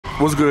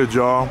What's good,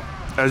 y'all?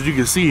 As you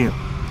can see,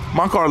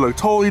 my car look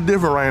totally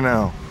different right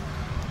now.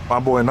 My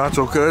boy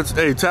Nacho Cuts.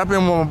 Hey, tap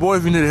in with my boy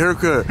if you need a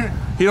haircut.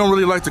 He don't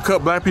really like to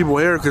cut black people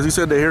hair because he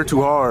said their hair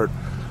too hard.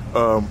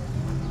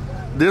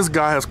 This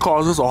guy has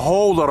caused us a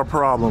whole lot of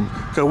problems.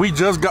 Cause we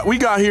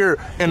got here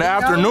in the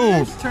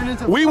afternoon.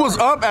 We was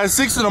up at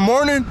 6 in the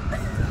morning.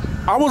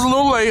 I was a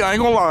little late, I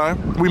ain't gonna lie.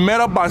 We met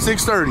up by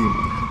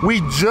 6:30.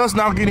 We just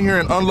now getting here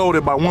and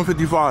unloaded by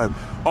 1:55.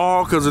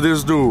 All because of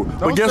this dude.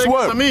 But guess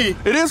what? Me.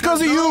 It is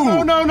because of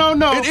you.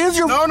 No. It is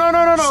your. No.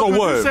 So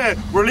what? You said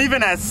we're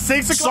leaving at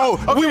 6 o'clock.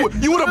 So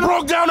you would have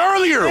broke down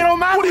earlier. It don't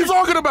matter. What are you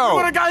talking about? We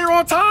would have got here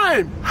on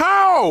time.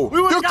 How?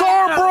 Your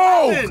car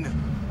broke.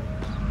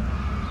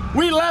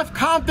 We left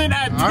Compton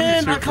at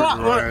 10 o'clock.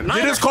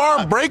 Did his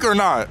car break or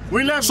not?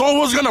 We left. So it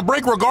was gonna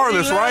break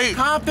regardless, right?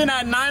 Compton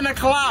at 9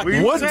 o'clock.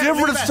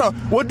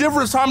 What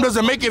difference time does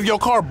it make if your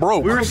car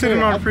broke? We were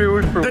sitting on the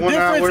freeway for 1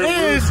 hour. The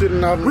difference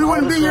is we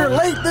wouldn't be here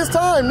late this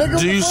time, nigga.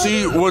 Do you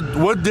see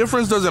what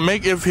difference does it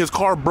make if his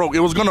car broke? It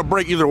was gonna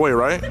break either way,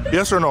 right?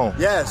 Yes or no?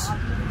 Yes.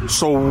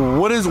 So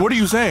what are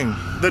you saying?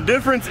 The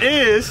difference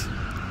is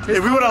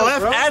if we would have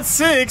left at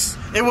 6,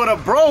 it would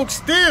have broke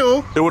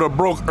still. It would have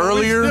broke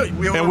earlier,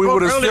 and we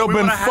would have still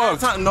been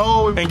fucked.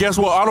 No. And guess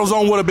what?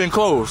 AutoZone would have been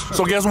closed.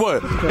 So guess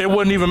what? It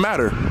wouldn't even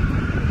matter.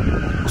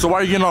 So why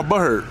are you getting all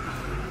butthurt?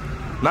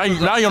 Now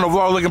you're on the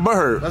vlog looking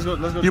butthurt. Let's go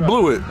you drive.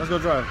 blew it. Let's go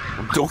drive.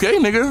 Okay,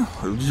 nigga.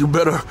 You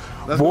better.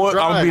 Boy, I'm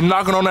gonna be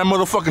knocking on that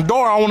motherfucking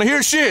door. I don't want to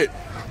hear shit.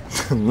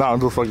 Nah,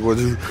 I'm just fucking with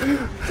you.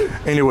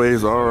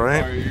 Anyways, all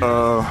right.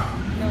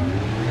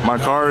 My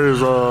car is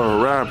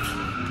wrapped.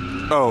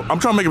 Oh, I'm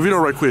trying to make a video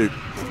right quick.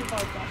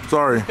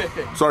 Sorry.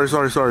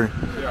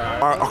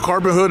 Our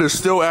carbon hood is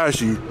still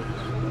ashy.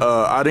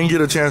 I didn't get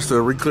a chance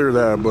to re-clear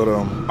that, but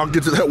I'll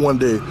get to that one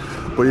day.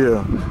 But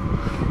yeah,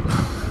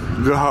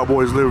 good Hot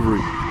Boys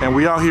livery. And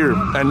we out here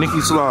at Nikki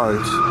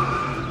Slides.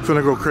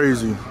 Finna go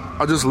crazy.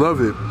 I just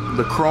love it.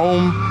 The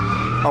chrome.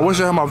 I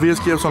wish I had my VS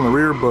caps on the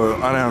rear, but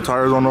I didn't have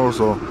tires on those,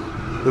 so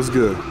it's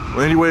good.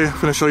 But anyway,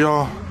 finna show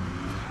y'all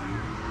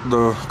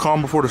the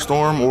calm before the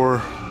storm,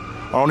 or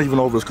I don't even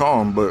know if it's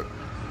calm, but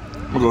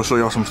I'm gonna go show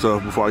y'all some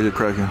stuff before I get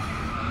cracking.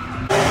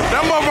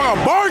 That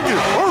motherfucker barking!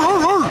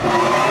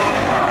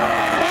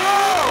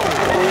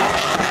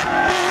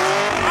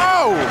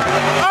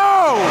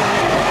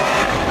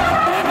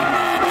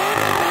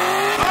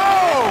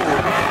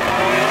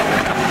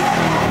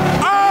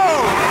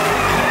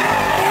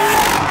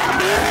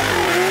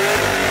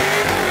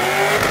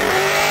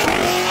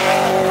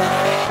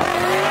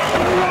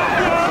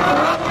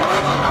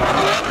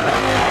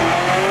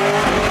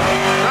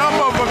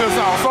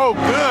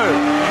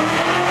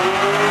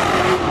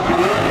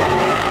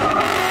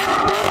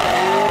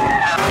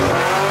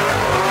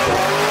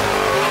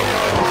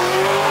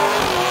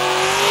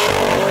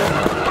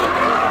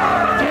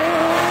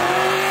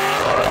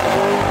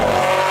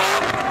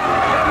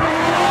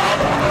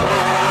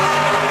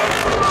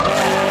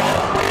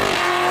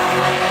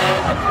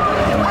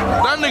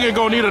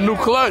 Gonna need a new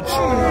clutch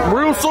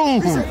real soon.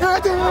 My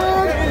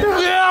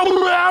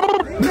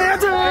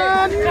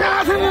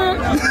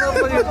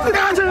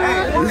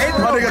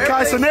nigga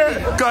Kai Sinet.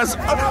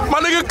 My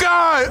nigga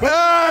Kai.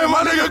 Hey,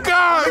 my nigga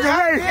Kai.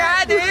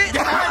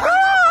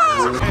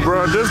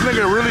 Bro, this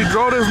nigga really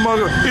drove this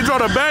mother. He drove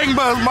the bang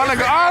bus. My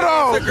nigga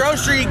Otto. The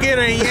grocery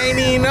getter, he ain't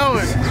even know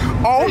it.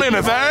 On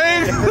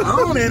anything?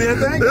 On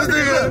anything. This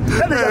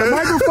That nigga got a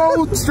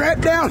microphone strapped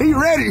down, he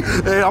ready.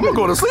 Hey, I'm gonna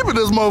go to sleep in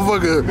this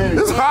motherfucker.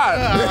 It's hot.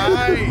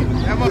 You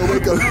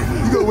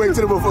gonna wait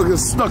till the motherfucker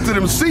stuck to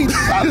them seats.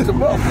 I'm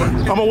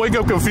gonna wake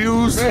up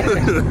confused.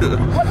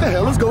 What the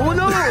hell is going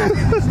on?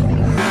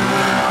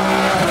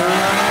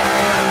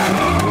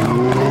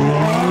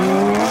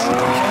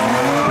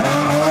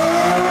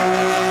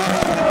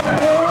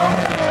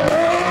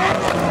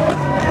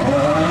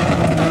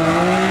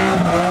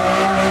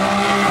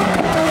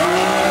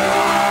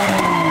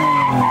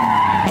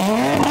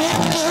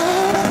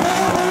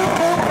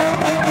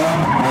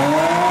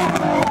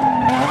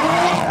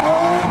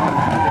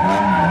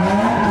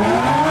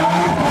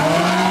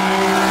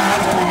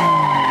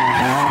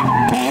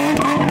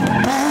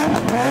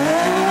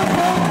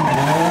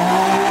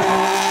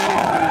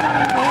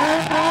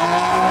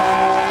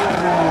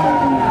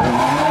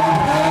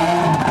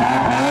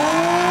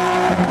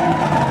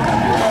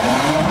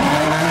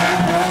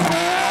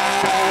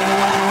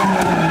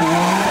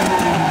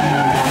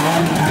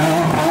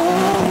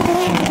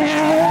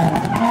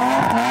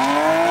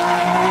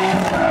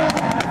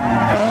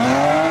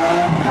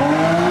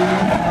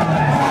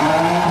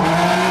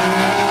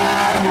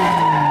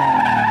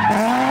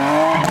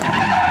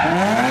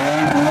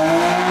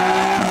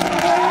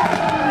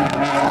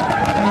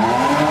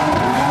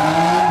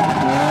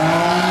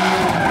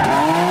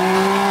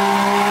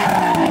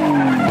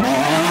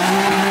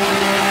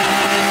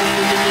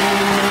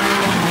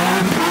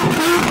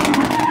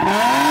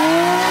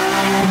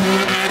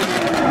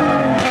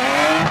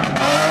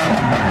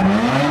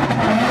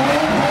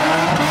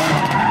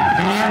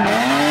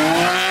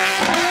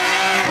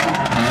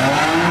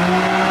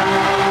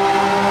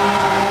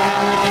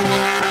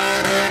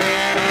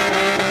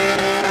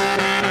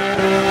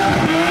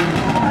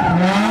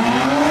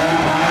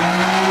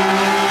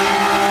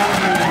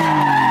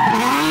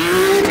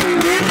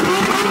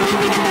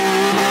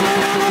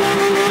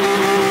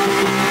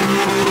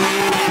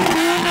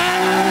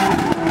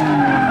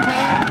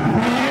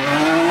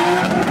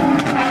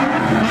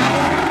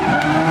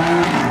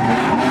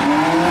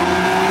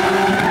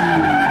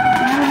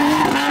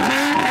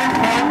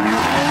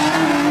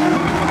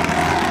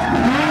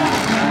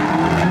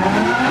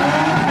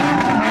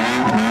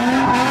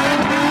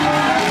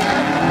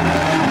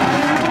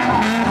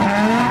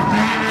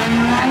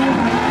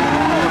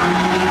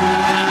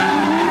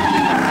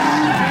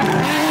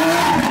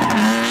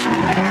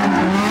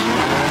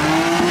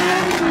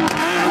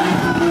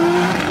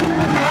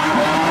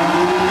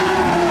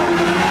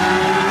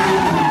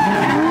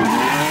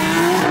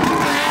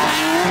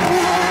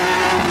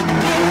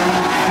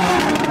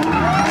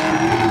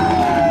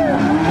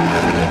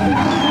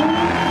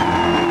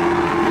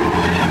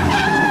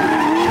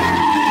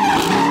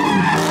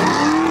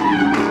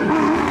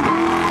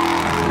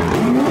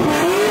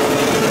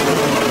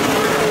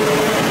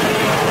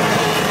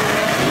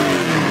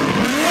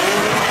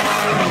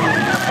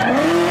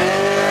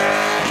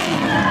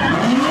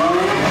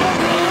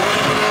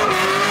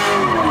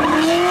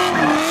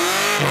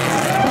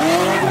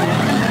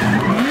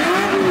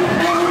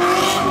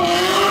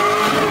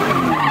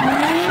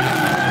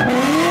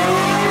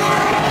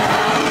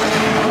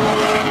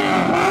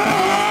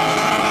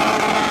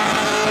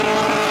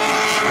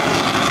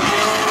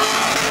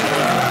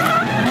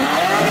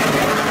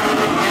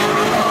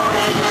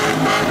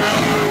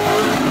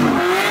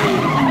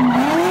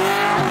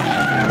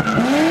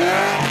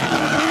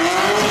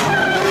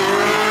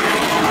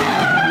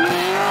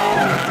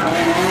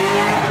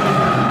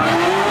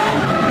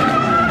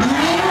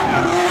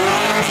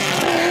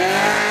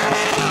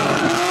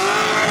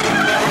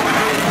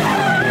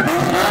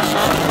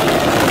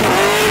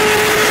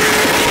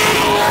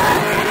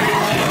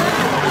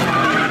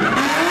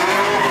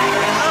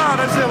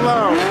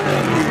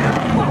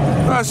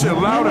 that shit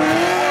loud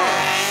as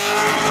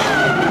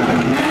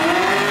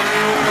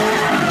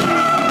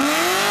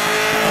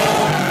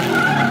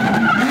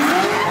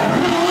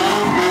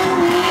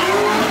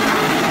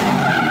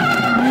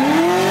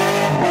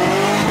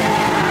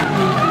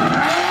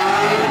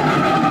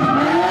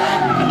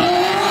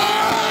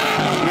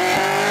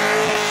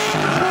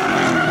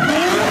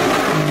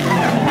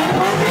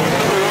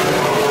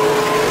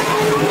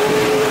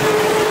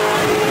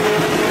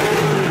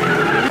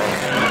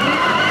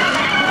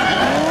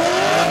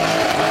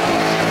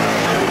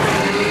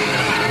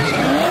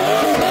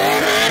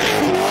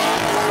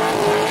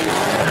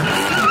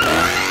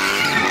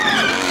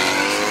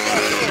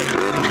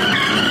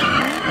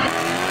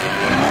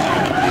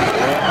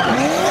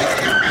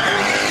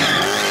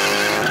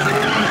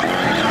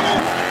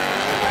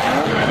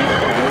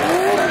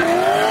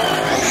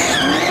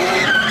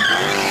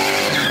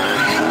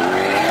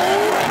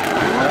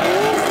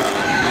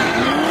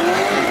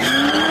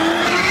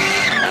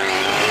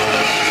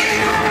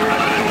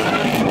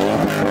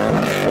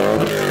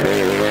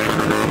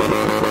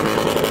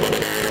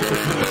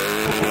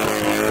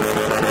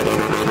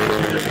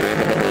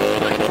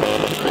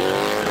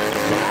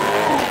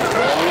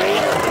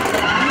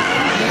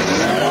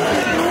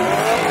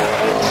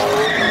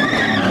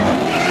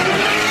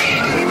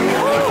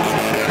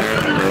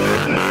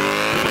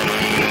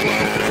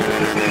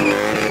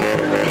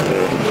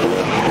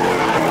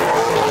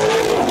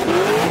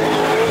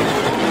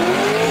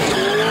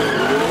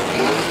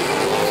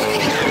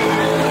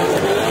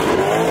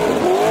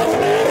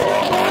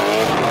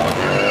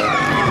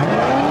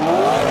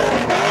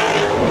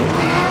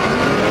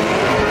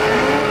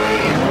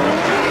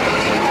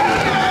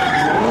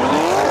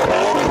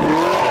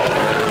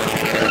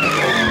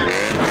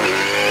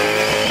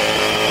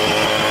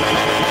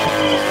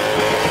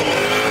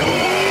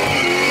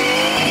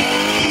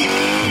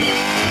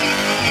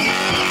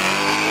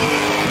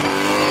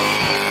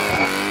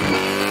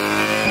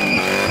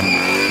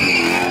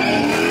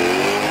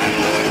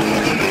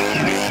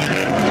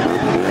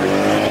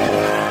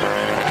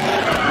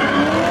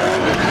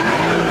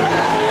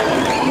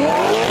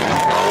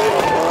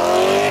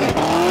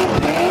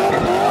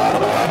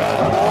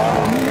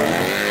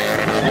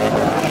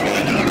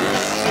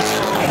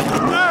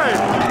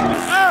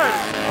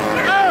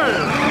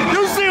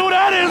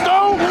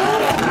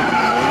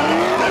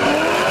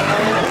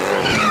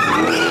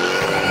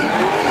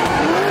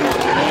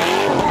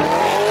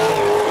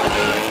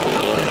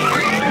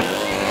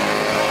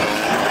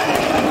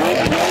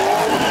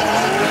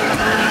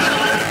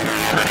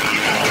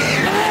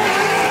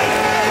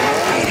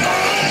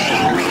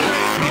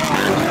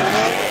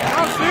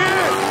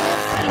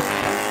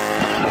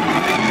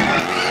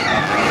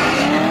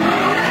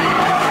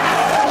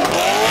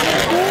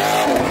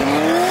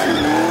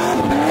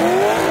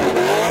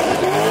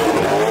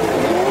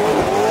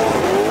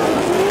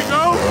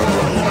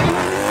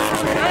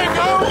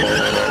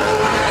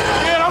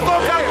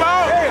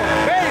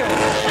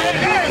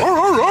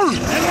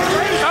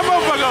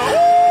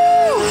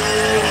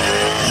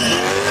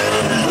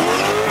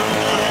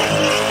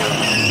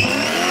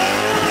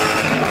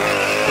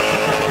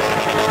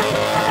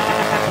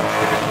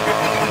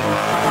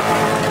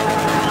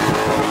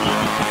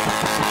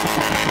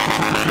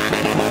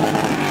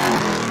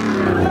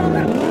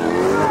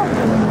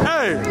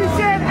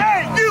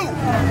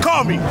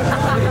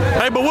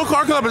Hey, but what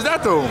car club is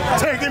that though?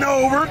 Taking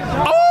over.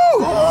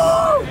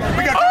 Oh!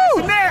 We got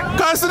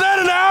Castanet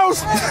in the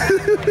house.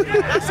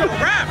 That's a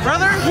rap,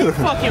 brother. He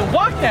fucking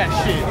walked that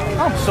shit.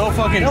 I'm so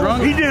fucking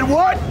drunk. He did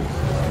what?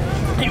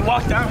 He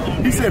walked out.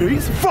 He said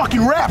he's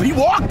fucking rap. He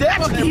walked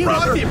that shit, He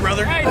brother. walked it,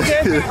 brother.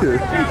 Okay.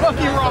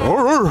 Fucking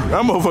wrong.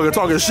 That motherfucker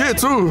talking shit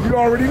too. You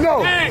already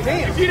know.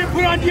 Hey, if you didn't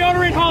put on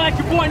deodorant, holla at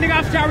your boy, nigga,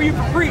 I'll shower you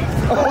for free.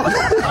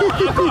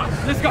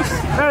 Let's go.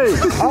 Hey,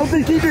 I don't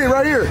think he did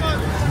right here.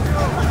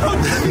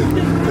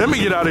 Let me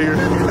get out of here.